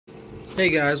Hey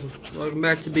guys, welcome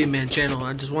back to B-Man channel.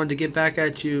 I just wanted to get back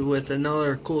at you with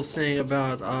another cool thing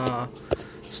about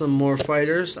some more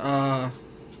fighters. My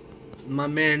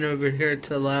man over here to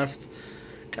the left,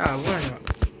 God,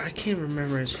 I can't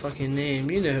remember his fucking name.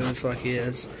 You know who the fuck he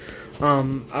is.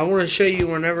 I want to show you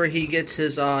whenever he gets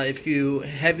his, if you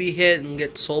heavy hit and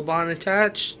get soul bond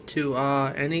attached to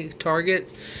any target,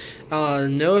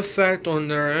 no effect on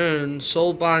their own.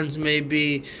 Soul bonds may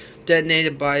be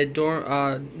detonated by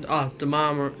Dormammu's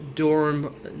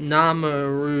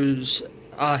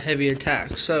heavy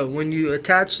attack. So when you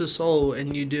attach the soul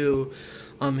and you do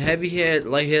heavy hit,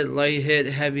 light hit, light hit,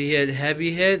 heavy hit,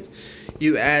 heavy hit,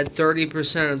 you add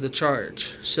 30% of the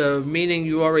charge. So meaning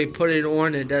you already put it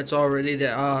on it, that's already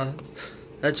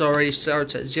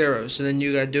starts at 0. So then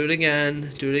you gotta do it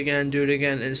again, do it again, do it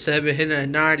again. Instead of it hitting at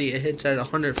 90, it hits at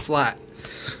 100 flat.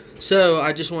 So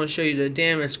I just want to show you the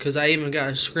damage, because I even got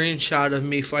a screenshot of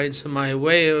me fighting somebody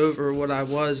way over what I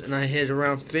was, and I hit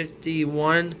around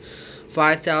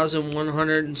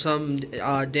 5,100 and some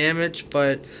damage.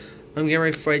 But I'm getting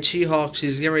ready to fight She-Hulk.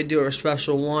 She's getting ready to do her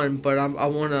special one, but I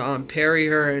want to parry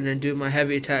her and then do my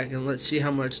heavy attack, and let's see how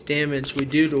much damage we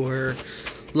do to her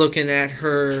looking at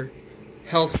her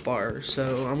health bar.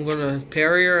 So I'm gonna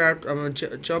parry her. I'm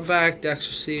gonna jump back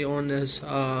dexterity on this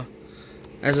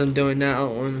as I'm doing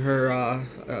now on her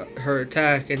her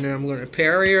attack, and then I'm going to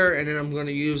parry her, and then I'm going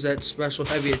to use that special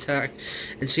heavy attack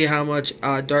and see how much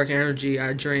dark energy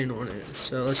I drain on it.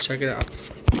 So let's check it out.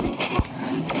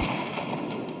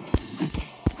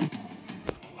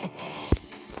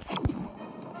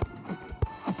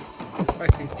 If I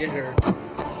can get her.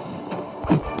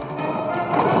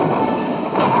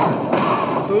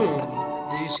 Boom.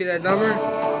 Did you see that number?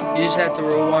 You just have to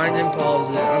rewind and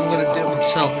pause it. I'm going to do it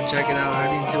myself and check it out. I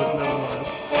didn't see what the number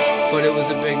was. But it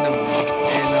was a big number.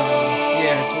 And,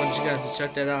 yeah, I just want you guys to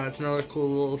check that out. It's another cool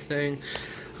little thing.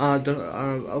 One of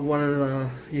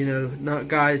the, not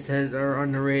guys that are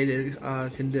underrated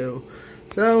can do.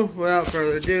 So, without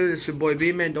further ado, this is your boy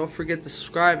B-Man. Don't forget to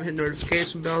subscribe and hit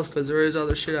notification bells, because there is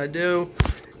other shit I do.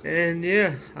 And,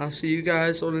 yeah, I'll see you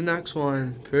guys on the next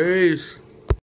one. Peace.